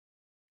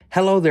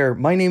Hello there,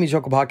 my name is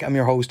Jakob, I'm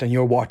your host and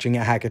you're watching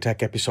a haQ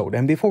attaQ episode.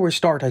 And before we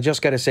start, I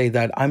just gotta say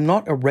that I'm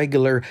not a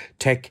regular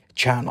tech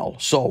channel.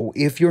 So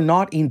if you're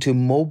not into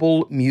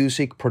mobile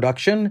music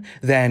production,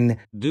 then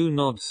do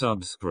not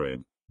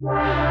subscribe.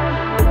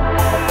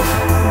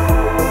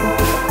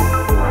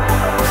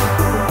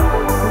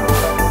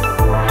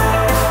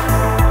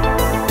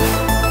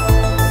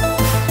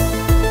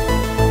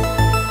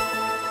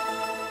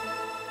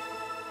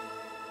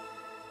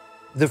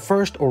 the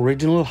first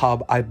original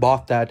hub, I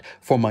bought that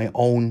for my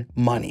own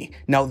money.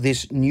 Now,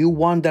 this new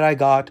one that I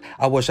got,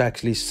 I was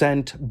actually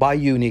sent by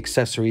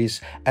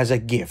uniAccesories as a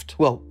gift.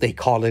 Well, they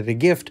call it a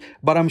gift,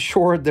 but I'm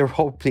sure they're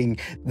hoping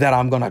that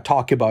I'm gonna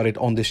talk about it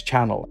on this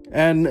channel.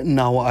 And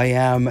now I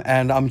am,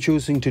 and I'm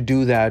choosing to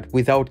do that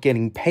without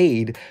getting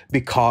paid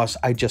because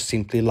I just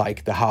simply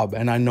like the hub.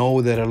 And I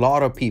know that a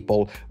lot of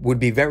people would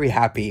be very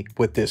happy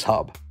with this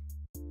hub.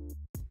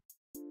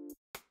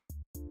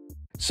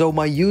 So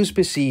my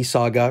USB-C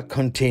saga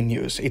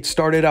continues. It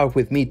started out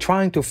with me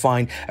trying to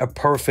find a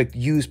perfect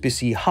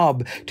USB-C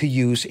hub to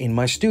use in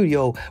my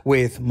studio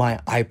with my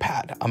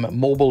iPad. I'm a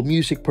mobile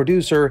music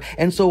producer,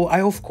 and so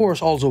I of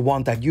course also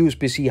want that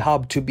USB-C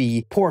hub to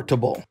be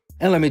portable.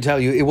 And let me tell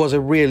you, it was a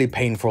really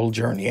painful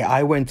journey.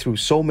 I went through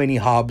so many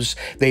hubs,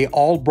 they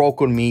all broke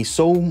on me,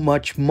 so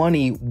much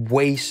money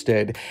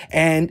wasted,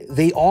 and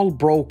they all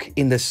broke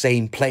in the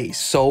same place.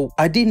 So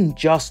I didn't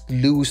just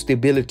lose the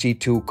ability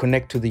to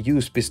connect to the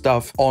USB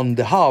stuff on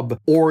the hub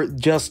or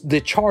just the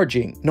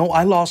charging. No,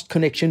 I lost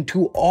connection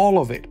to all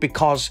of it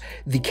because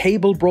the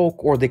cable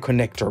broke or the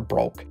connector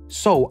broke.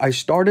 So I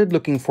started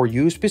looking for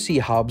USB-C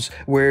hubs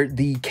where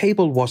the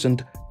cable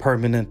wasn't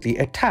permanently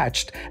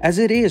attached, as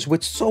it is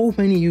with so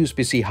many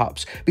USB-C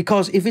hubs.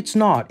 Because if it's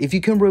not, if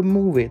you can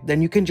remove it, then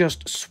you can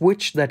just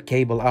switch that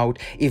cable out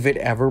if it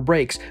ever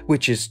breaks,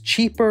 which is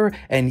cheaper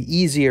and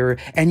easier,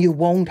 and you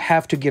won't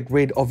have to get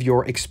rid of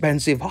your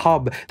expensive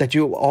hub that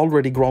you've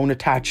already grown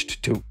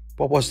attached to.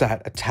 What was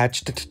that?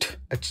 Attached?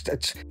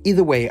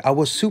 Either way, I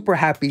was super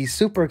happy,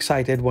 super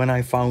excited when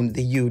I found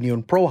the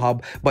Union Pro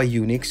Hub by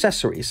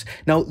uniAccesories.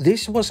 Now,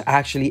 this was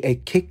actually a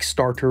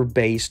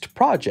Kickstarter-based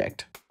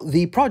project.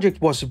 The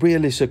project was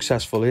really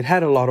successful, it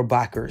had a lot of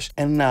backers,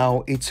 and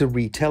now it's a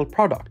retail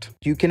product.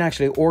 You can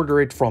actually order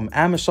it from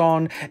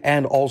Amazon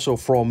and also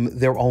from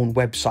their own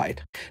website.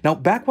 Now,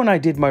 back when I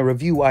did my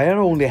review, I had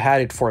only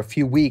had it for a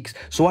few weeks,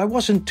 so I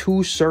wasn't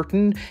too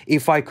certain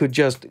if I could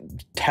just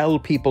tell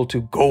people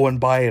to go and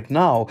buy it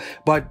now.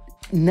 But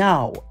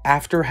now,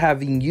 after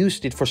having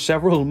used it for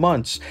several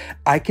months,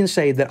 I can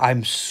say that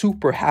I'm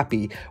super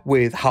happy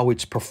with how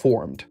it's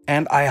performed,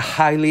 and I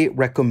highly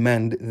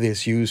recommend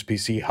this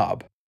USB-C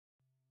hub.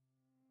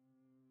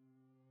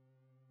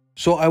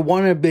 So I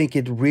want to make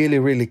it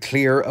really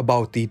clear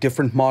about the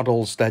different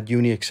models that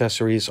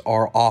uniAccesories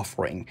are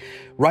offering.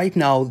 Right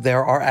now,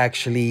 there are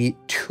actually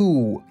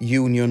two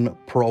Union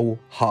Pro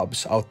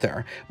hubs out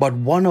there, but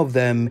one of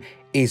them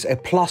is a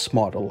Plus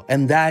model,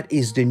 and that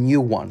is the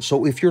new one.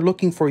 So if you're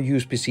looking for a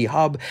USB-C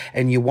hub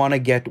and you want to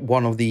get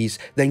one of these,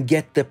 then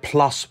get the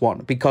Plus one,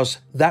 because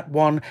that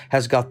one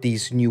has got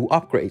these new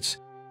upgrades.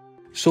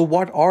 So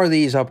what are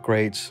these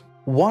upgrades?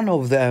 One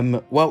of them,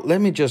 well,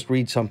 let me just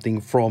read something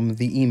from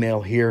the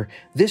email here.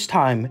 This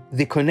time,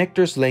 the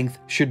connector's length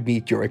should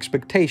meet your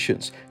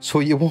expectations, so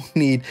you won't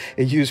need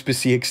a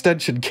USB-C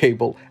extension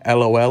cable,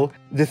 LOL.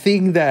 The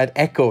thing that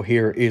Echo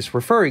here is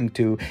referring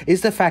to is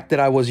the fact that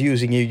I was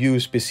using a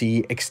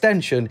USB-C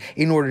extension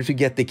in order to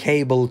get the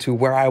cable to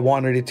where I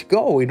wanted it to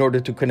go in order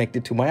to connect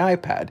it to my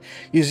iPad.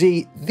 You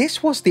see,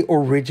 this was the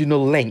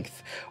original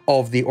length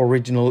of the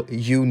original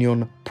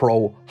Union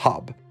Pro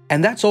hub.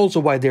 And that's also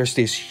why there's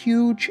this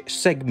huge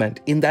segment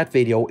in that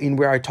video in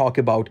where I talk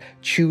about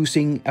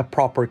choosing a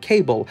proper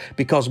cable,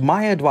 because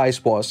my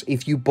advice was,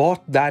 if you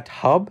bought that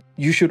hub,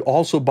 you should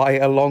also buy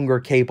a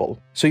longer cable.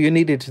 So you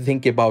needed to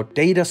think about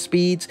data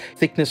speeds,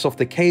 thickness of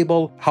the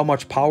cable, how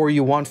much power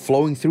you want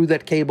flowing through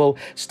that cable,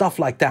 stuff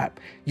like that.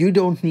 You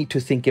don't need to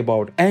think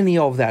about any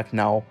of that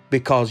now,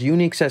 because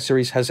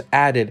uniAccesories has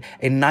added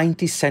a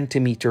 90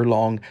 centimeter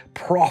long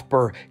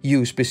proper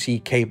USB-C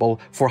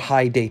cable for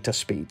high data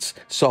speeds.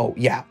 So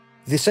yeah.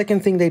 The second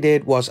thing they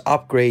did was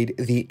upgrade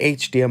the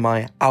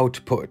HDMI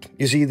output.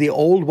 You see, the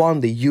old one,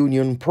 the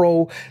Union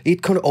Pro,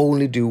 it could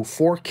only do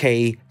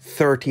 4K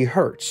 30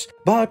 Hz.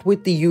 But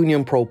with the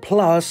Union Pro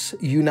Plus,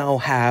 you now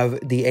have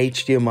the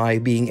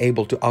HDMI being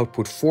able to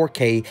output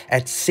 4K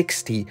at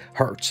 60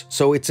 Hz.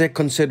 So it's a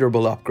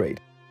considerable upgrade.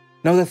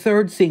 Now, the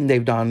third thing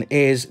they've done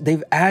is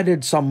they've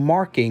added some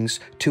markings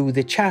to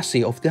the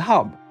chassis of the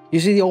hub. You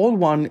see, the old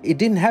one, it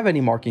didn't have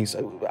any markings.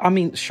 I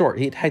mean, sure,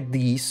 it had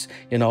these,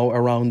 you know,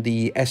 around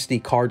the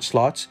SD card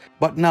slots.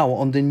 But now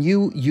on the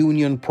new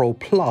Union Pro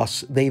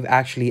Plus, they've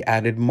actually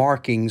added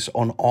markings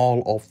on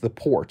all of the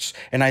ports.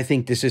 And I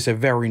think this is a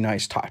very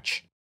nice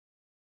touch.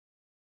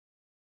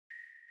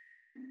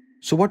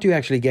 So what do you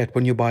actually get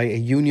when you buy a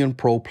Union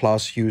Pro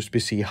Plus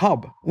USB-C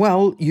hub?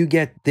 Well, you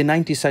get the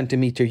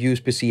 90cm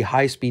USB-C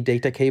high-speed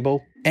data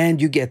cable,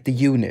 and you get the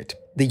unit.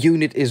 The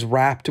unit is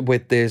wrapped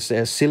with this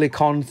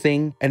silicone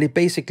thing, and it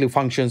basically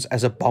functions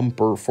as a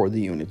bumper for the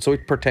unit, so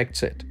it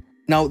protects it.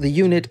 Now, the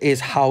unit is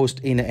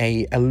housed in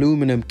a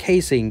aluminum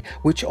casing,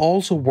 which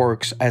also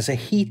works as a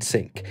heat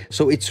sink,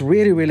 so it's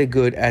really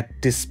good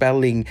at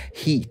dispelling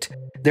heat.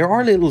 There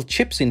are little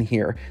chips in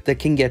here that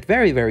can get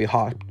very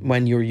hot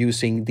when you're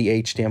using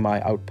the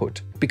HDMI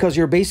output, because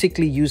you're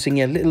basically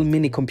using a little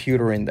mini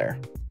computer in there.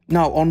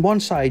 Now, on one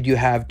side you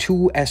have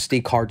two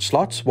SD card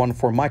slots, one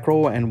for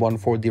micro and one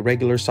for the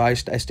regular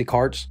sized SD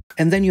cards.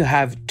 And then you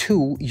have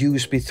two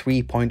USB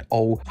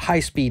 3.0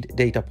 high-speed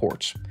data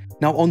ports.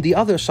 Now, on the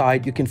other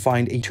side you can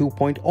find a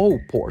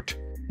 2.0 port.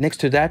 Next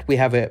to that we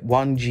have a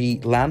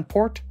 1G LAN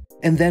port,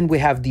 and then we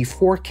have the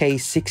 4K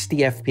 60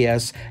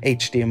 FPS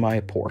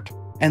HDMI port.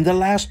 And the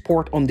last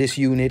port on this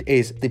unit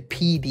is the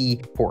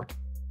PD port.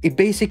 It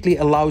basically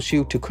allows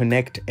you to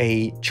connect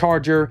a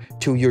charger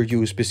to your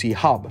USB-C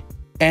hub.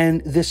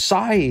 And the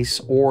size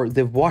or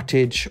the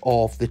wattage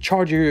of the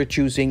charger you're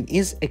choosing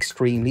is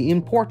extremely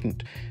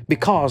important,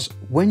 because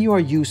when you are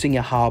using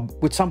a hub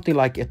with something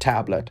like a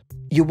tablet,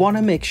 you want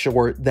to make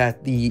sure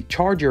that the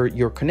charger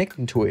you're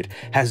connecting to it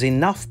has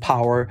enough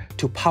power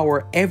to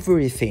power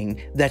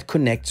everything that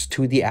connects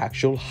to the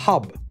actual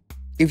hub.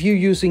 If you're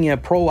using a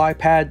Pro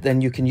iPad, then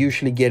you can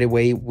usually get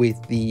away with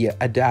the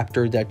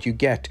adapter that you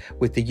get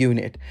with the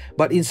unit.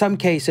 But in some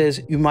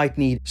cases, you might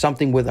need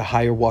something with a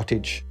higher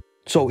wattage.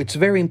 So it's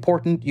very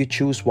important you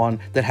choose one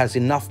that has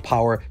enough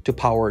power to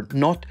power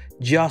not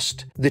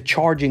just the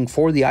charging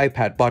for the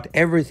iPad, but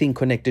everything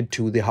connected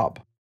to the hub.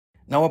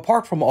 Now,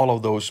 apart from all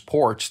of those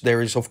ports,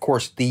 there is of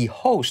course the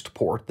host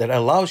port that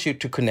allows you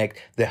to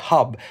connect the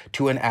hub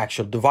to an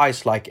actual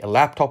device like a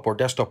laptop or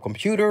desktop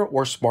computer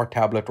or smart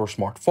tablet or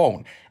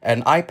smartphone,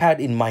 an iPad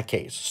in my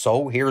case.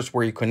 So here's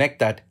where you connect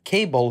that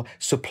cable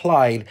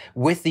supplied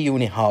with the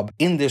Uni hub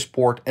in this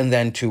port and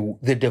then to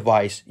the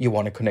device you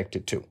want to connect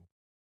it to.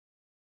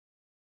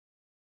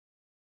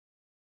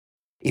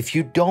 If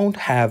you don't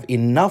have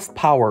enough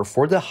power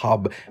for the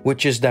hub,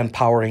 which is then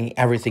powering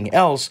everything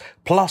else,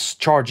 plus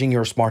charging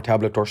your smart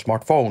tablet or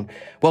smartphone,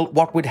 well,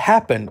 what would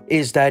happen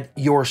is that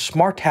your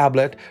smart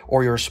tablet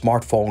or your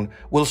smartphone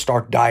will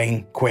start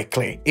dying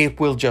quickly. It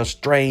will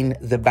just drain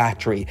the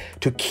battery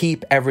to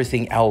keep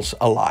everything else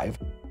alive.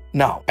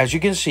 Now, as you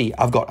can see,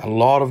 I've got a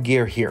lot of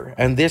gear here,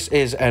 and this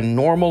is a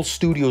normal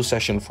studio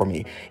session for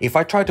me. If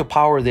I try to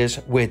power this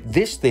with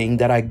this thing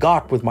that I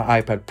got with my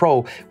iPad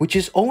Pro, which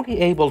is only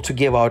able to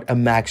give out a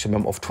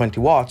maximum of 20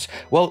 watts,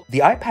 well, the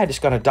iPad is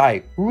gonna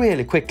die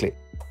really quickly.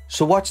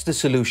 So what's the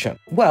solution?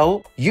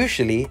 Well,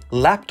 usually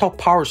laptop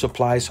power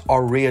supplies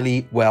are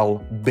really well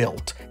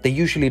built. They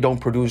usually don't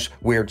produce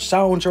weird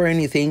sounds or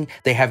anything.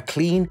 They have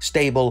clean,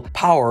 stable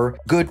power,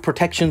 good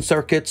protection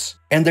circuits,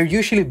 and they're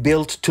usually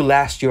built to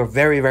last you a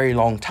very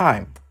long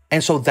time.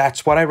 And so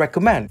that's what I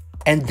recommend.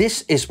 And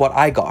this is what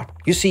I got.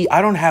 You see,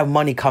 I don't have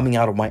money coming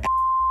out of my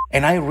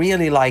and I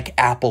really like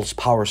Apple's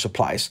power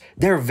supplies.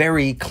 They're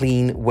very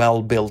clean,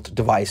 well-built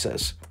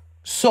devices.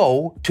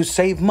 So, to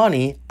save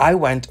money, I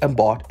went and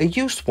bought a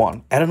used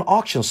one at an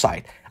auction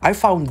site. I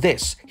found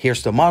this.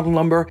 Here's the model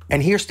number,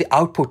 and here's the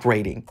output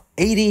rating.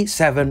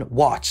 87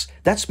 watts.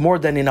 That's more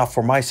than enough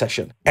for my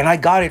session. And I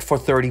got it for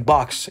 30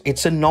 bucks.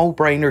 It's a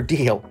no-brainer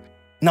deal.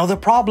 Now, the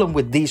problem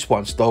with these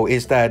ones, though,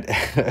 is that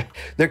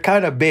they're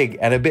kind of big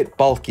and a bit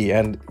bulky.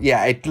 And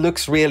yeah, it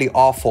looks really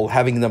awful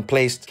having them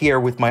placed here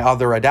with my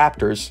other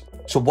adapters.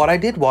 So what I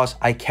did was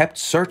I kept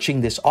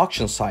searching this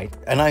auction site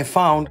and I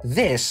found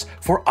this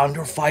for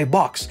under 5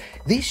 bucks.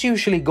 These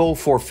usually go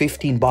for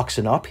 15 bucks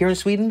and up here in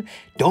Sweden.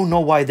 Don't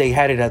know why they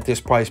had it at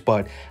this price,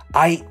 but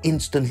I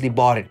instantly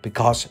bought it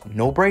because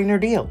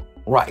no-brainer deal.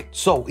 Right,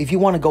 so if you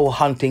want to go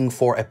hunting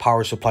for a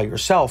power supply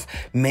yourself,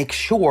 make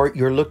sure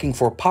you're looking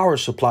for power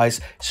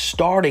supplies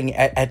starting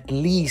at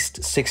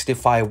least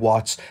 65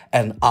 watts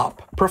and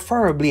up,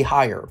 preferably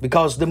higher,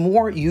 because the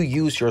more you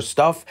use your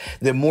stuff,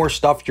 the more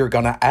stuff you're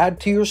gonna add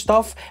to your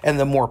stuff and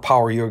the more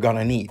power you're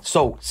gonna need.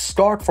 So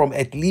start from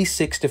at least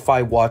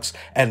 65 watts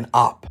and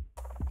up.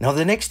 Now,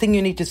 the next thing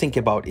you need to think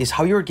about is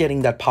how you're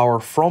getting that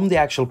power from the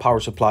actual power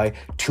supply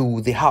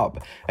to the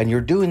hub. And you're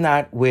doing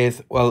that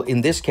with, well,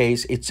 in this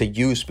case, it's a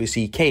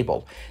USB-C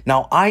cable.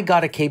 Now, I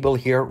got a cable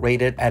here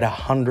rated at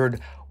 100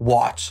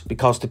 watts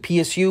because the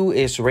PSU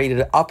is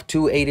rated up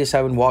to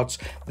 87 watts.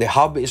 The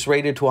hub is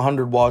rated to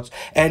 100 watts.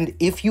 And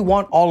if you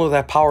want all of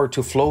that power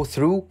to flow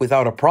through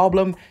without a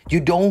problem,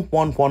 you don't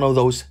want one of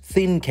those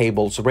thin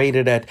cables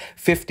rated at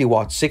 50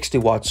 watts, 60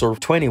 watts, or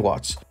 20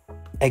 watts.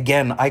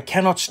 Again, I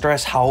cannot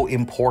stress how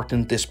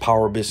important this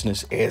power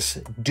business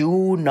is.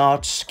 Do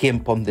not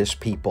skimp on this,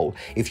 people.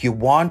 If you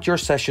want your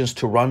sessions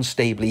to run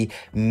stably,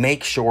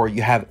 make sure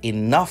you have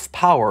enough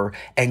power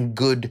and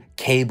good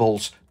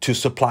cables to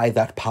supply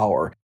that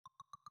power.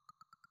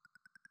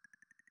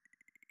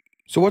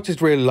 So what's it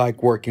really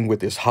like working with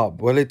this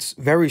hub? Well, it's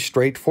very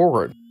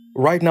straightforward.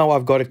 Right now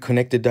I've got it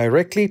connected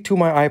directly to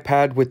my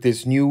iPad with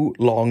this new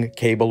long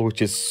cable, which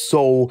is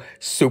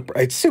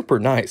it's super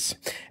nice.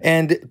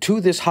 And to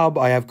this hub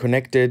I have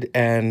connected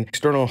an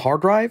external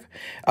hard drive.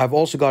 I've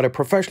also got a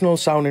professional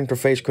sound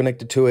interface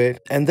connected to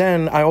it. And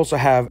then I also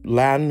have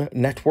LAN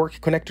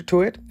network connected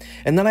to it.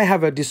 And then I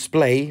have a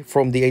display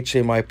from the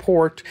HDMI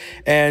port.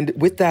 And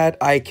with that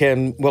I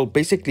can, well,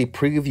 basically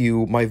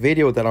preview my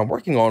video that I'm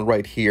working on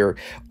right here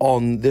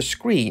on the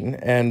screen.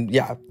 And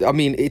yeah, I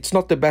mean, it's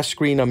not the best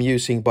screen I'm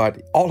using, but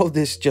all of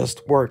this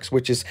just works,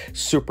 which is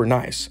super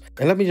nice.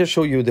 And let me just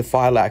show you the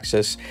file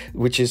access,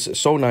 which is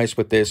so nice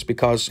with this,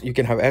 because you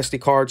can have SD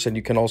cards and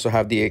you can also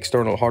have the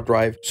external hard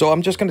drive. So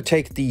I'm just going to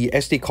take the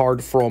SD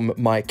card from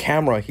my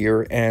camera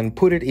here and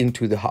put it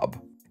into the hub.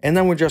 And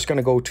then we're just going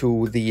to go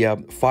to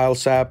the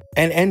Files app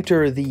and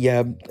enter the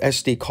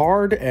SD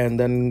card, and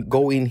then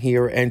go in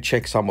here and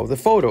check some of the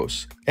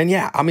photos. And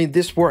yeah, I mean,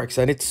 this works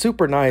and it's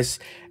super nice.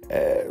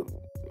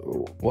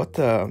 What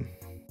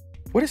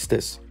is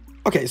this?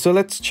 Okay, so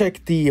let's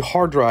check the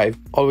hard drive.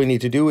 All we need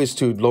to do is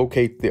to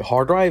locate the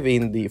hard drive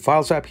in the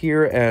Files app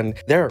here, and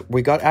there,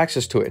 we got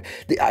access to it.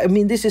 I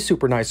mean, this is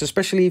super nice,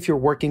 especially if you're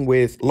working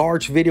with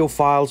large video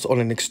files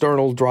on an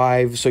external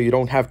drive, so you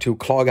don't have to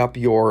clog up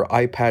your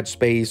iPad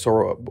space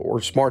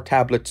or smart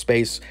tablet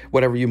space,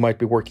 whatever you might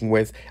be working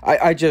with.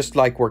 I just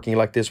like working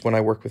like this when I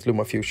work with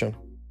LumaFusion.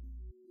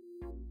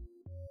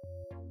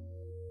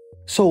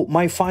 So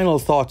my final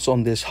thoughts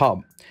on this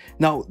hub.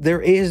 Now, there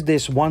is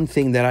this one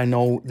thing that I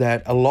know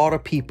that a lot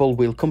of people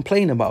will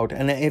complain about,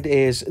 and it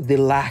is the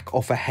lack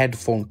of a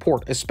headphone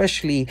port,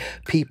 especially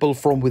people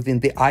from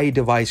within the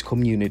iDevice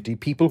community,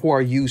 people who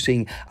are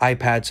using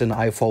iPads and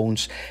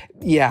iPhones.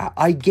 Yeah,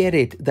 I get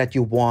it that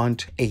you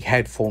want a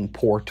headphone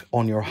port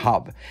on your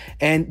hub.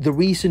 And the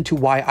reason to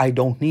why I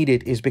don't need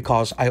it is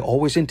because I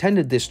always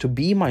intended this to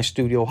be my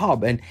studio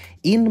hub. And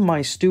in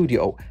my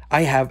studio,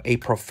 I have a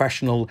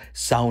professional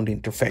sound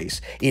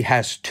interface. It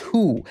has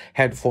 2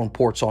 headphone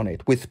ports on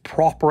it with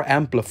proper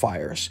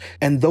amplifiers.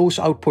 And those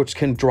outputs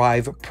can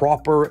drive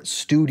proper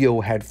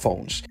studio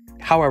headphones.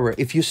 However,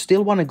 if you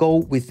still want to go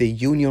with the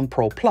Union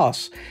Pro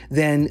Plus,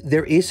 then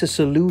there is a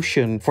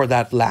solution for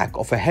that lack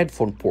of a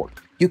headphone port.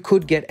 You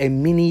could get a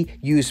mini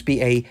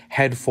USB-A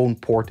headphone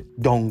port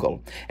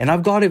dongle. And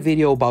I've got a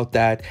video about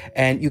that,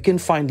 and you can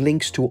find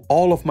links to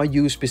all of my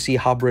USB-C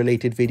hub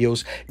related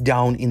videos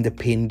down in the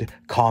pinned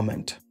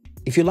comment.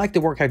 If you like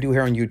the work I do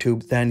here on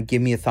YouTube, then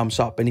give me a thumbs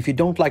up. And if you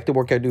don't like the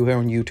work I do here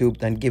on YouTube,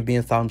 then give me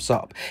a thumbs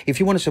up. If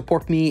you want to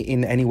support me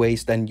in any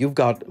ways, then you've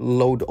got a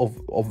load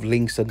of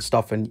links and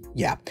stuff. And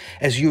yeah,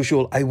 as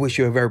usual, I wish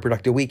you a very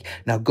productive week.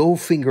 Now go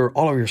finger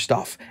all of your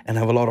stuff and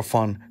have a lot of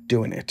fun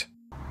doing it.